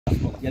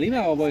Jel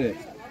ima ovo bolje?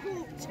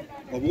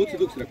 Obuci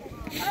dok si rekao.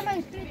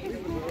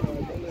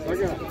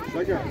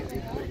 Saga.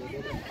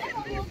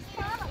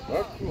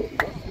 Tako,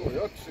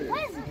 jače.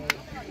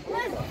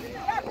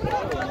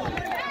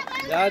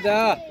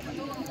 Da.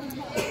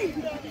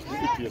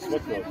 Ti je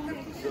shvatio.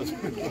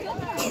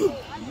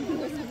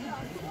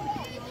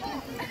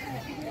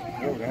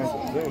 Evo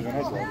ga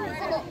nazad.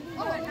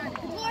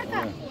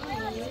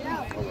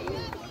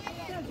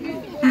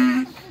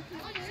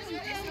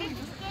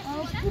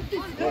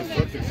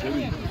 Svatek se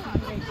vidi.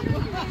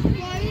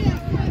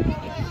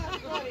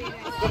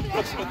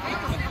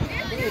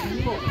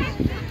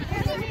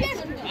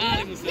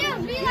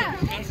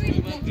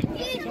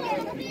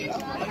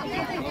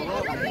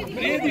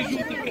 Vrijedi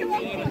žuta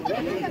kartona.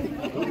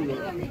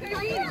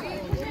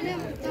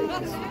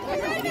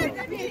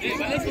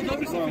 Valjda smo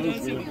dobri sa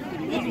financijama.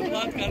 Možu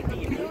plat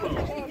kartona.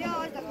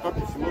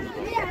 Kako si možda?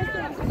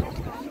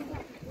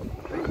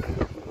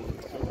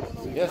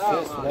 Yes,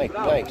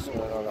 Nike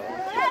smo ono.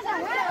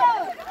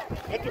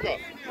 Eto ga!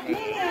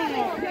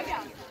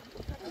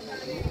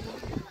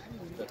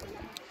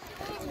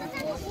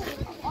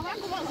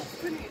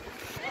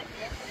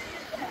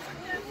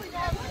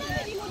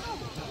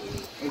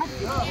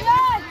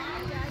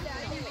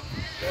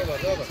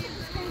 Dobar.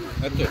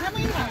 Eto je.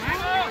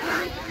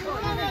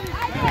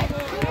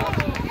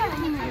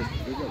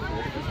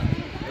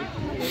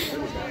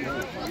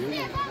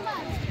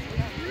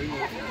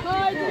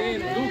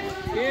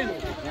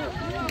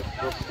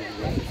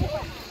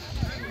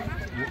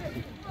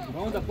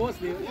 Onda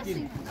poslije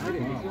ukinu.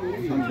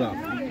 Da.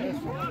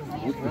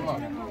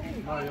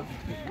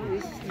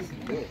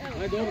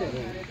 Aj dobro.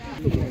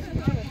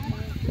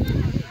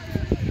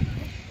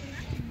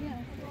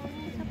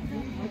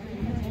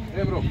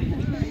 Bro.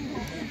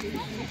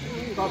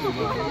 Tata,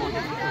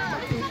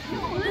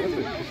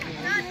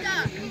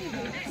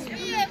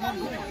 smijemo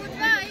u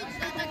 2 ići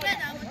da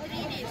gledamo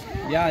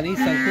 13. Ja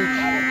nisam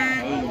kući.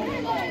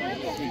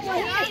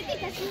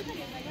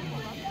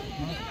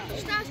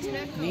 Šta si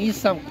rekao?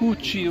 Nisam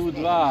kući u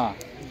 2.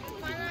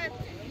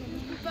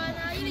 Pa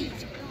na Ilić.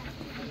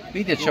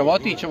 Vidjet ćemo,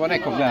 otići ćemo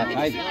nekog gledati.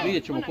 Ajde,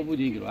 vidjet ćemo ko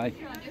bude igru, ajde.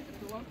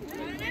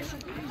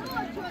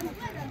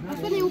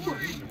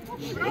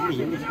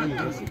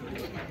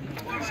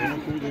 Samo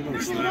ko bude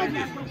imali snage.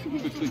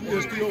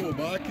 Još ti ovo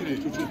bakire.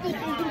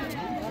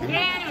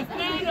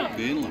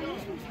 Benla.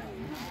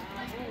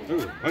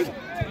 Evo, ajde.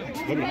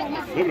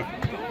 Dobro.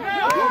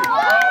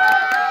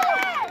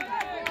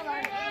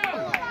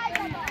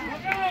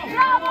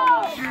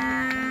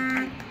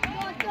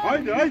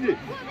 Ajde.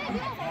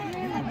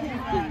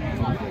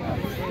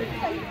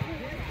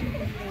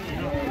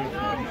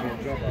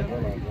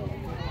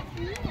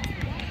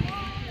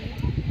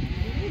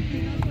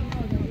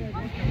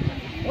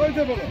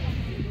 Ajde, baba!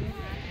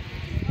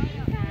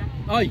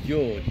 Aj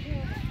joj!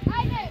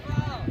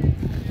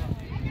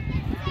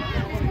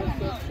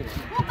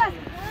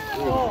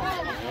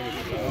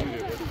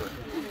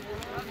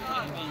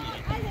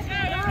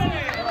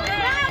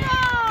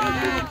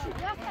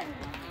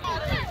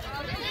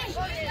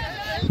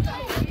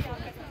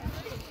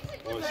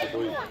 Ovo se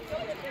boji.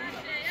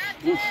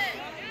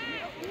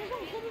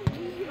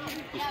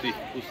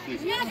 Pusti.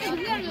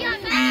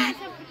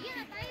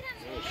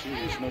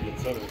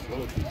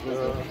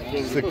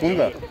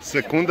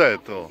 Sekunda je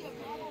to.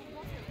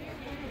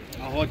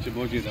 A hoće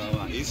Boži da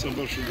ova. Nisam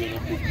baš udio na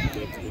kupu.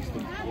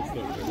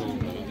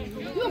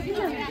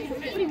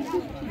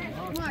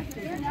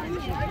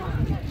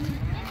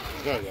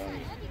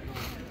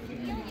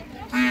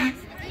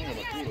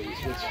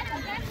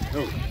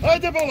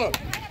 Ajde, bola!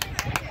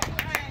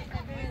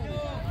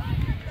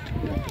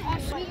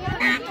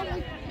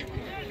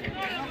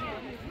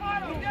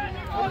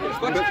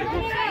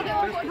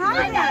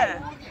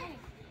 Ajde!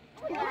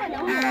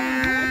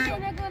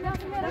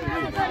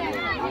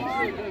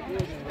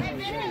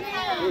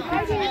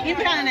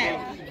 Ibrane!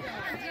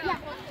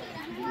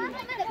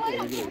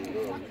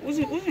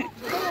 Uzi!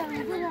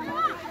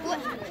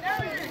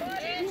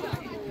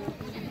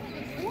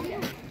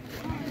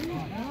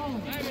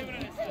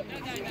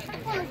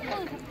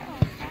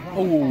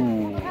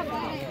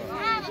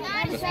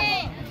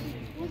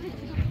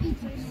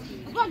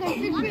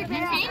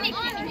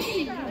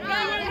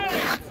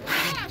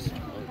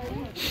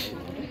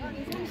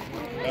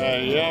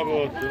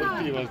 Jebo,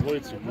 vrti vas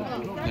dvojicu.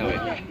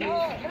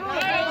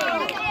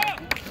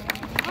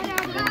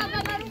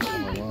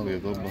 Mali je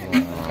dobro.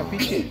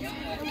 Kapići.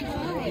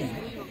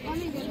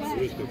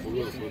 Sve što je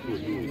pogledao svoj tu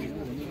ljudi.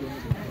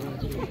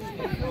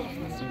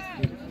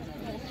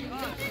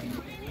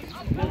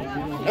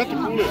 Eto,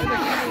 kule.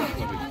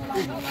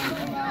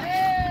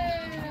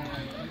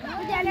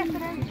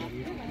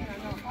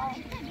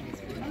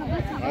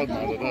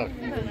 Odmah da,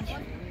 Kuković.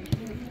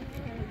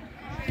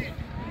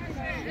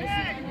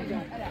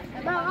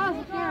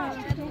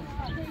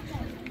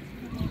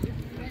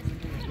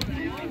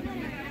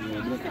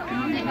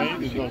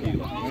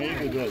 Ne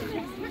ide dole.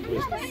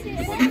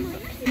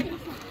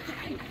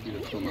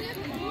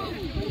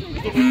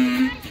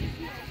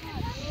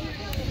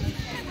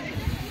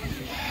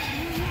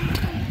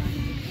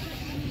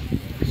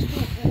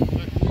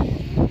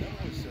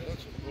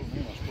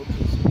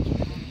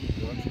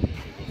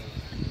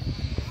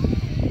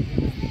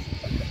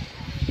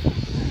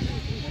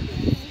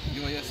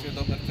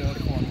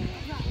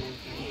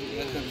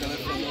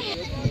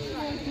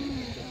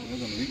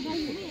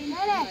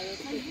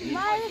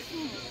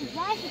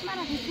 20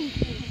 maraka su.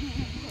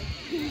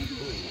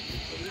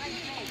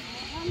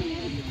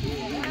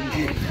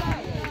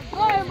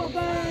 Ajmo,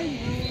 bej!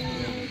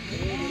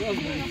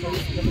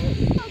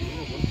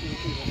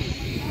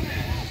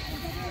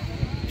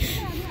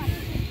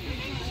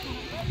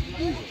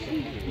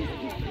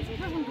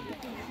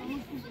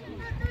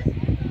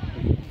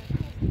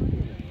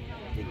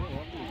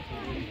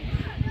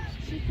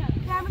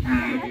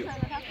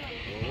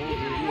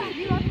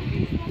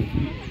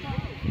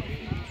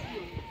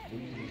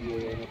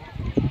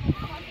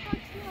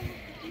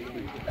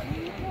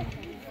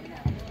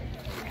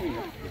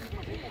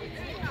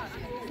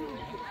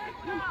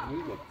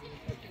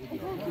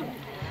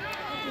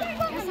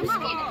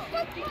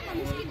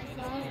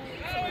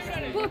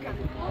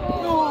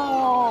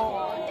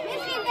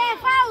 Mislim da je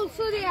faul,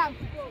 sudija.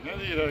 Ne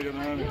diraj ga,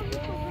 Nani.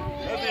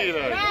 Ne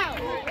diraj.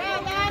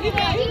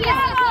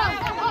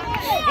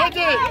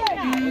 Hajde!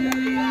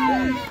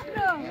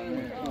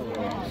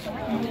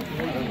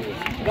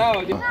 Bravo,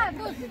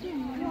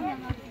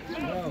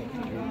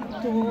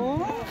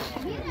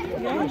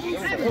 Bravo,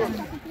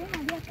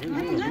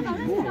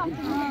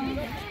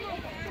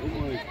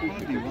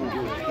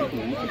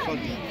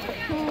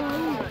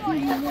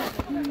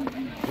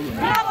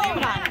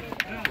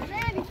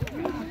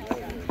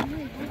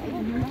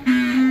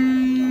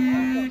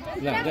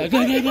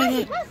 Imran!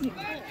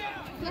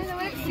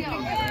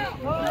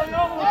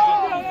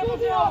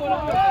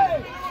 Daj.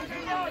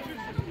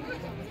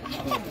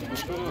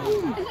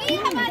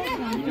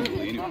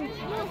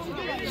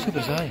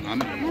 Super, zaj.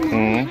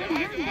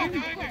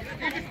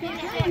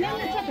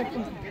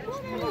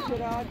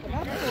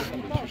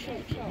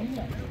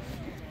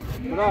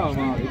 Bravo,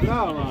 mali,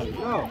 bravo.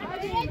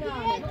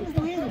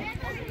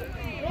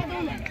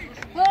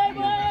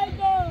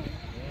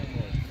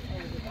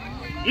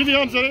 Idi,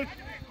 Hamzare!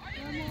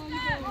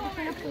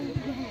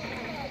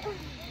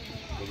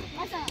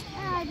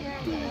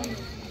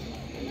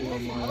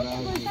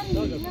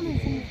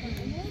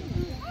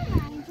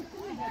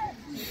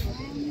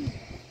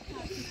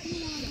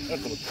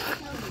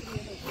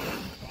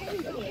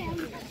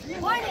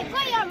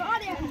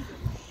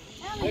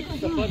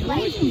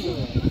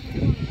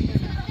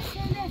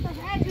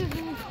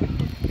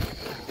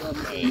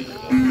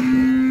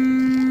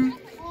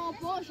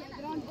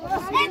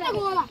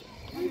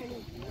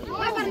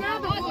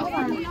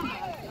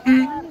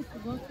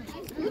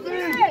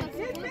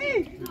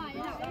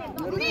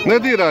 Ne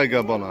diraj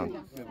ga, bolan.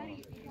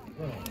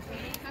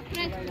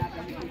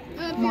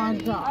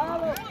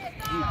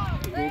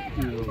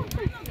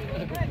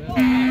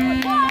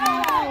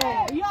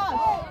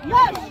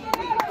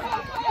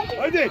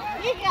 Ajde!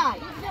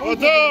 Pa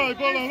daj,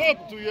 bolan,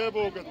 loptu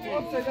jebo ga ti.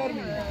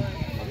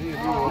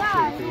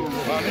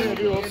 Pa nije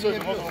bio offside.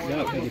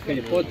 Ja, kad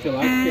je počela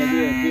akcija,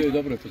 bio je u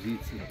dobroj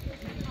poziciji.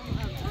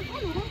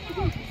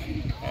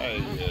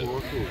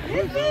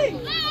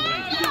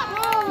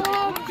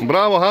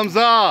 Bravo,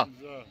 Hamza!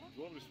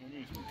 Dobri smo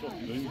mi, smo top,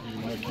 da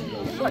imamo neki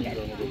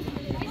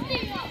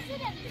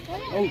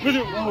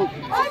vidim,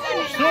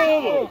 što je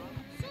ovo?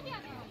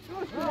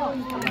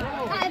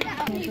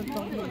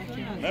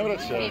 Ne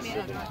vraćaj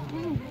se.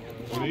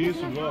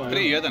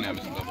 3-1, ja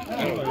mislim da.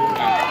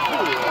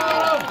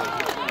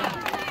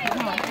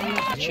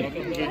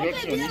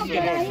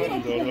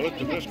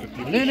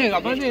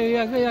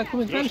 Ja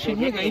komentarišem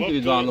njega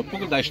individualno,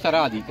 pogledaj šta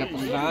radi, kako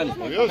strani,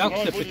 kako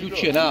se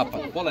priključuje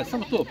napad, pogledaj,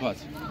 samo to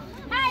pazi.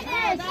 Hajde,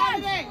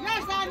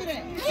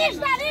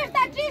 ništa,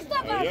 čisto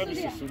pa Ja bi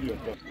se sudio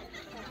to.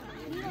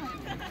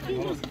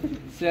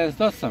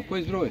 78,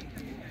 koji zbroj?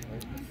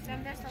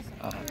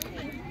 78.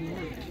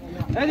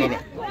 Edi!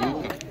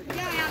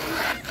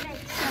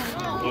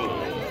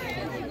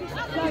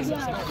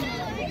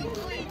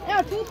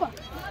 Evo čupa.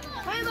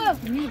 Hajmo!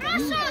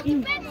 Prošao ti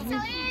petica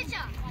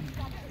leđa!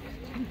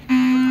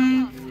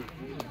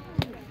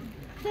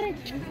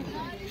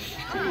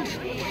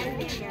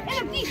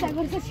 Evo pisa,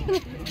 gore sa sjelo.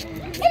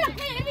 Evo,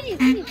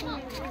 vidi.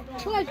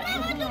 Pogledaj,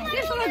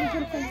 gdje su logi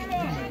krpani?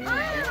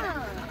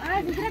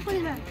 Ajde, treba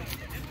li da?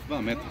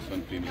 2 metra su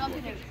oni primili.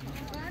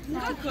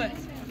 Kako je?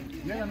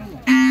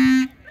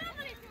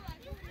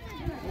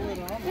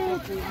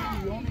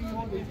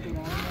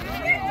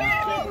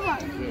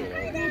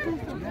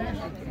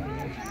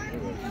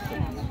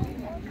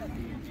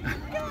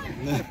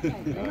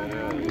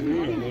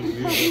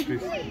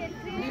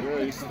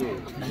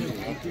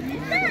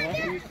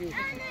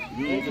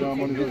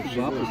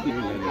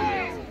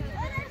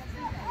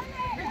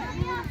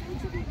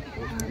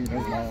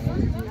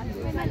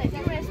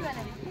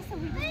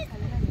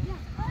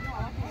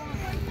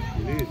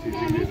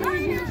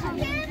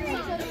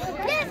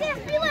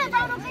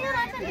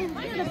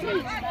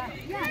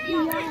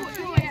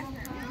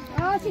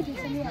 Osjeti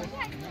sam ja.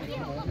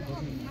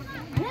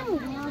 Ne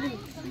mogu raditi.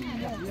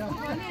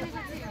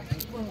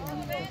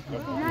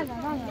 Nada.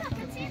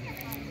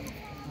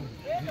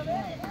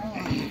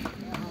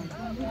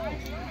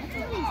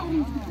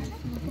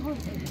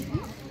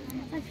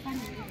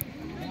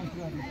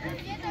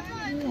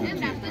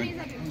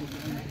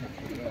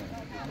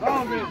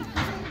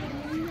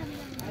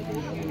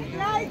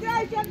 Igraj!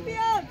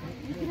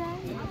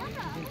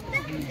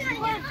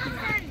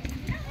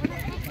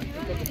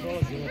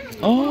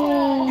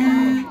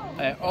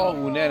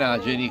 Ovu ne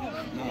nađe niko.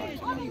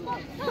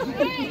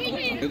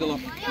 Gledala,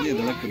 nije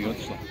daleko mi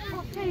otišla.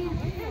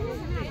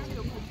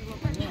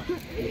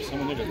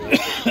 Samo njega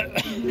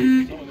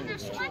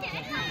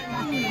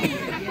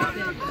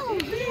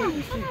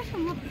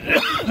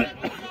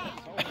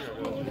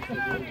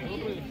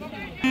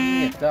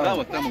da.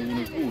 Bravo tamo u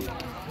onoj kulu.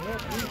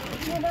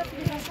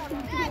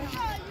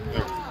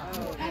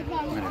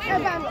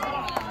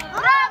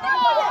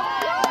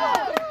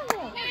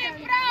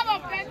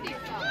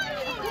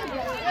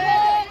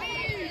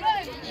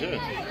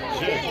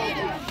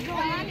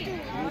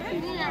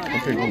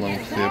 Opet golman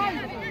slijep.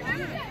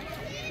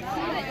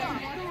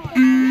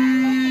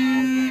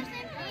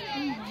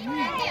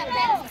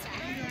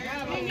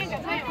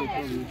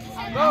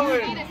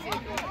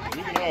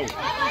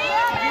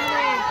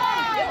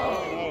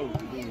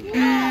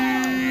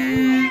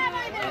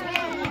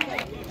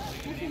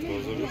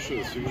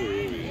 Završio se igraju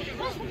ovi.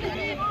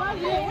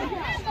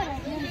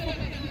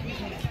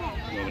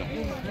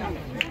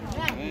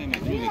 Nema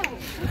drugih.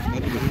 Na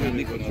drugu stranu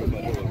niko ne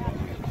odbara.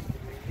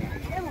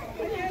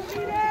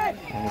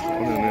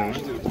 Ovo ne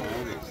nešto.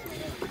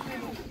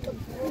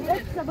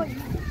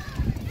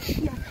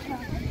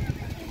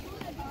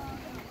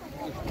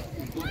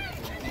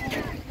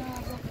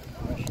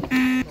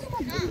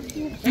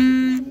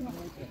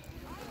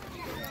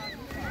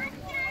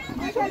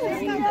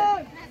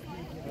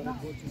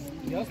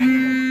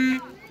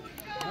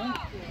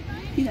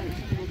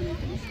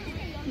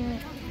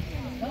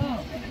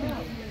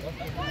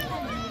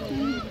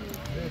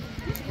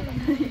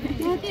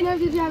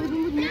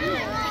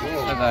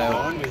 Sada je ovo.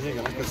 On je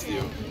njega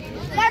nakastio.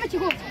 Dajme će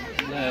gol.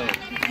 Ne, evo.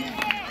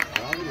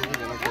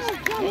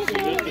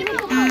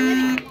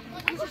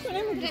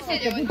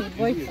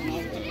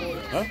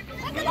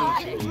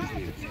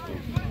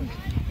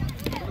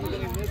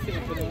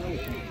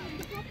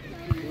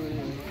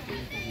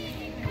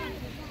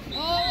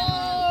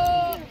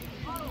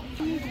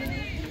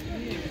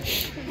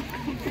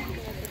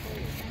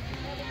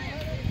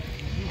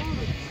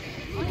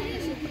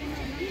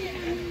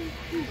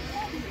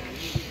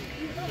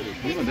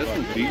 Ima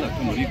desnog krila,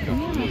 tamo Rika.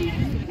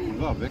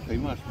 Dva beka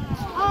imaš.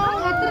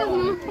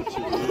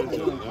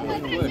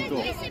 To je to.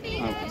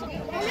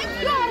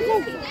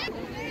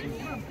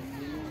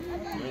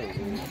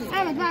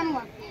 Evo,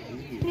 2-0.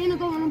 Krenu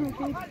to ono bilo.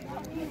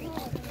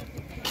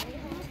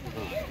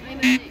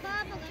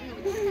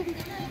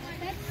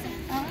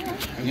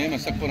 Nema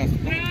sad po nas.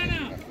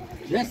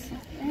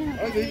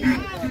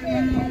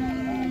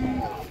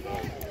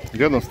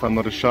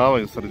 Jednostavno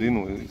rješavaju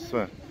sredinu i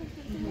sve.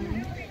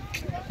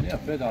 Ja,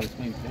 predali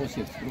smo im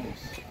posjed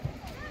skroz.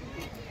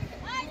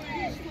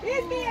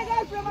 Izbije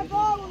ga prema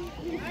golu!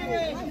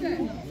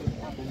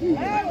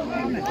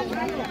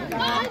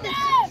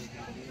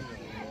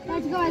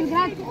 Znači ga ovaj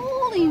igrač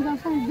ulim za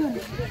sam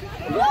zgrli.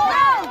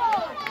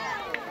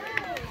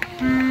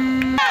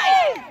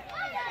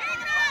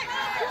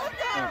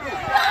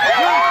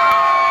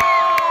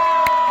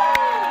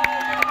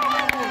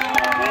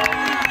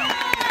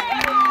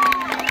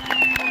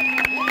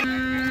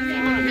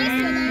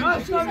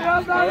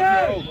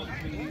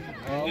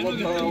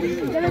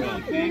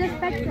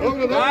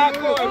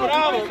 Bravo,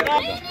 bravo!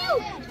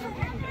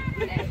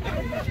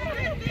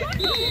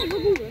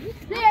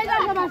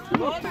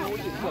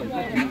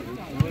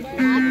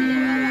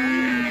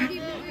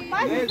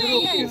 Ne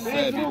drugi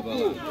sebi,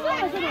 bala.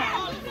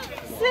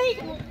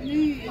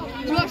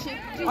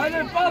 Ajde,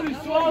 pali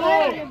solo!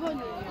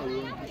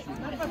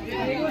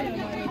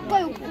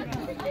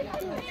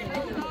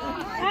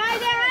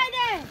 Ajde,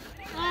 ajde!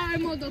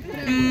 Ajmo do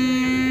prema.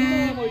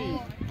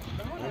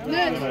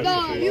 Ne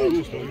staju!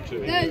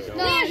 Ne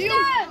staju!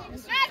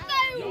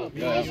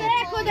 Nisam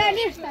rekao da je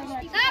ništa.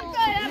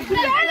 Tako je,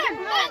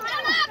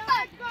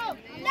 napad!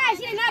 Daj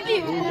si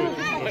nabiju!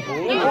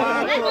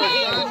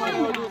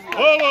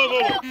 Ovo!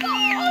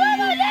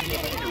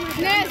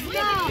 Ne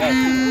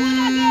staju!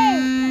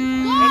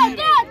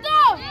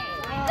 To!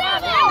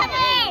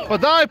 Pa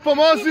daj,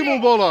 pomozi mu,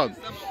 bolan!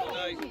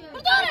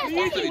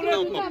 Ostavi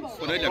tamo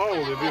ponedjeljak. Ovo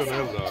je bio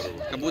Nevzarovo.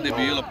 Kad bude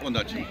bilo,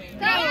 onda ćemo.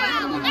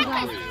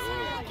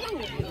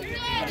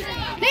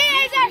 Nije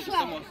izašla!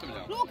 Samo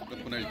ostavljam. Do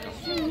ponedjeljka.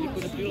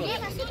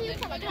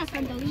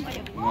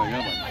 Ma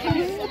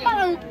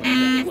jaban.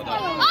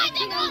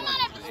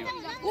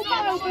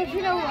 Upala u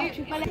košina u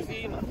oči, pa ne.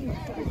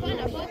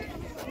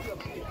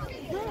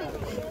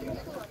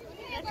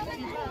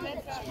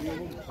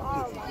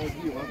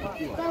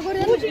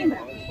 Uđim!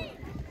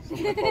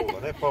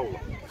 Ne Paula.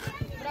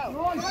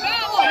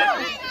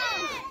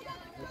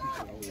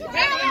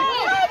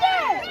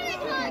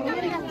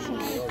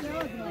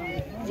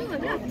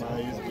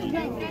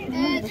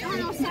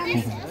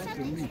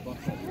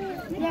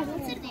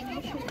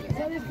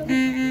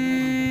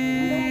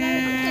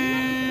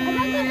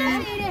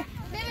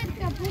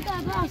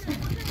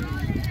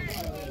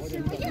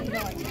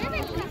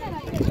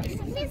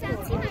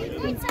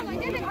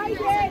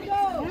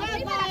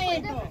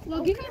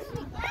 Logika?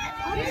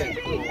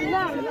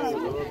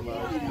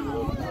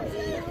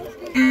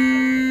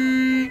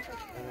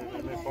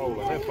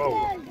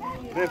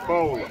 Ne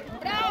faula.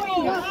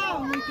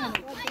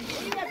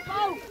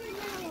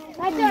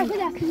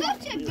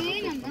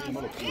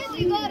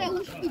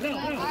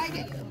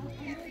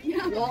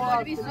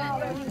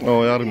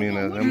 Ovo je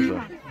Armine, ne može.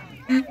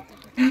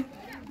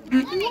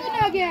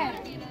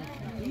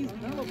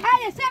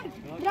 Ajde, sad!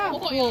 Bravo!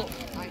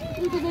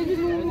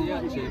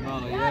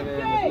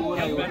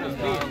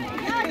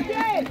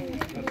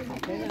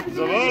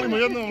 Zavalimo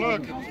jednom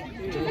laka.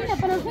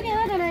 Pa nam sve nije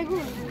nada na igru.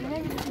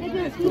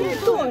 Ne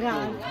to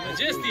radi.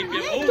 Gdje si ti?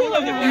 Bravo,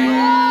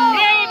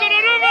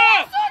 Donnarumma!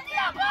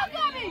 Sudija,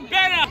 bogovi!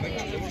 Pera!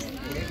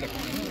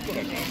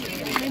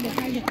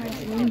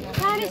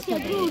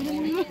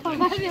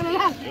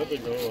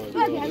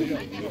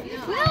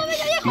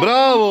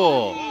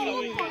 Bravo!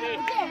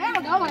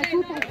 Evo ga, ovo je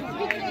super.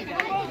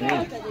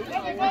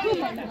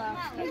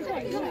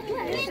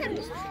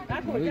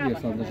 Vidio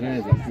sam da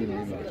žene za film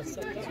ima.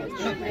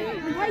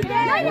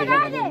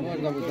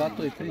 Možda mu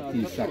zato i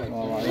pritisak.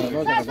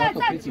 Možda mu zato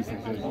pritisak.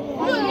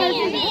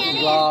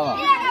 Glava.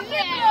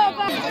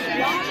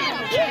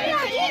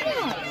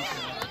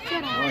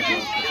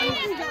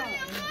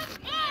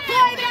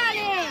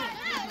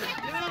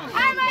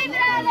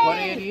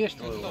 Gore je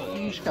riješiti.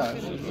 Viška.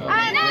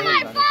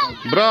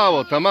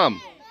 Bravo, tamam.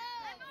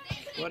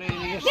 Gore je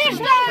riješiti.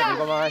 Ništa!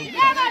 Ne može!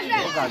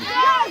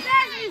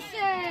 Zezvi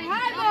se!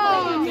 Hajmo!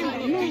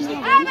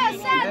 Hajmo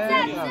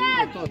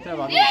sad! To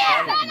treba. Nije!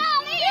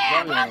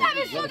 Boga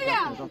mi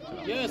sudija!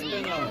 Jes,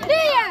 penal!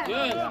 Nije!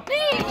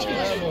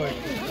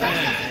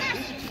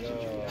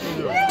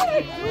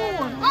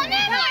 O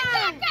nemoj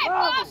takaj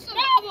posao!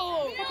 Bravo!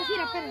 Kako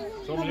svira penal?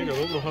 Samo njega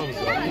dobro Hamza.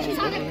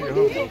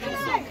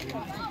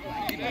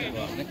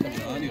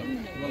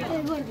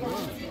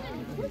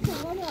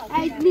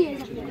 Ajde, nije.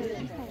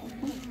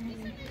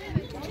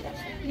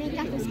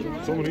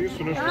 Samo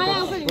nisu nešto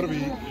tako prvi.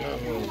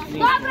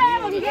 Dobro,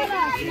 evo mi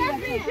gledaj!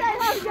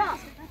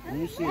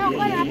 Evo,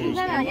 gledaj,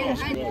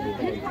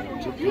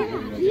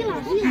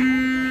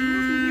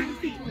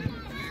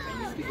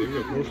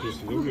 Igra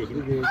prošlosti, dobio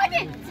drugo.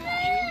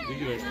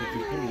 Igraš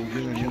protiv prvog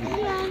 1-1.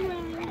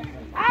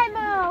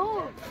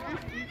 ajmo!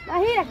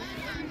 Ahirek!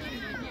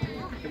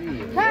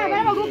 Da,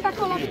 evo glup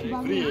tako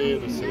loptu. Prije je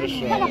da se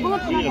rešava.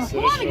 Prije se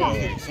rešava.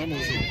 Samo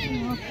za...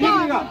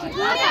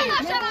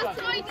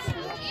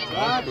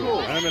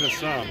 Ajme da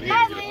sam.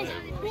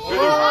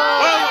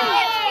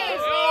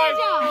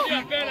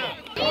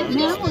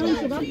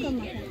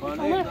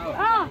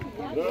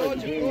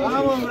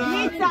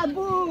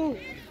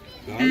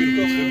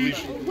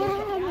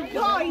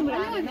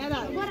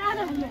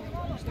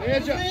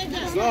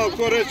 Znao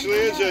ko reći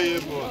leđa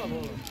jebo.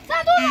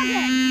 Sad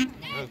uloge!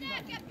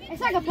 E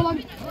sad ga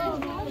polomi.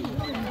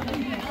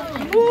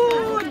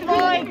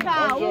 Dvojka,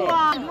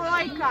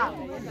 dvojka.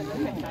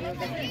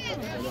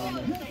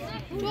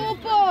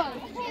 Super!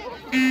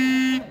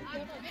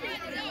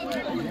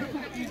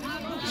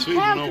 Svi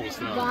idu na ovu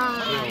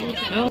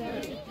stranu.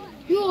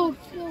 Jo,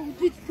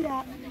 biti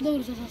treba.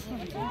 Dobro sam sasvim.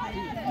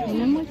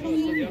 Nemoj to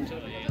mi.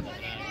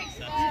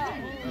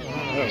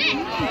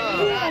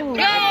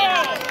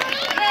 Bravo!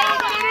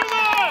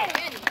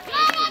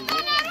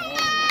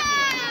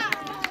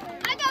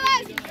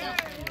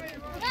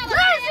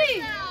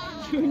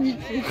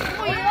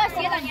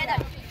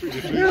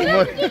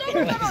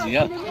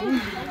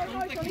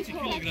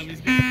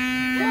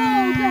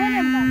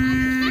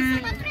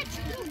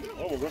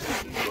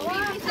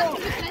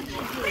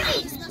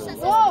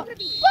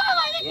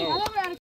 Ovo ga.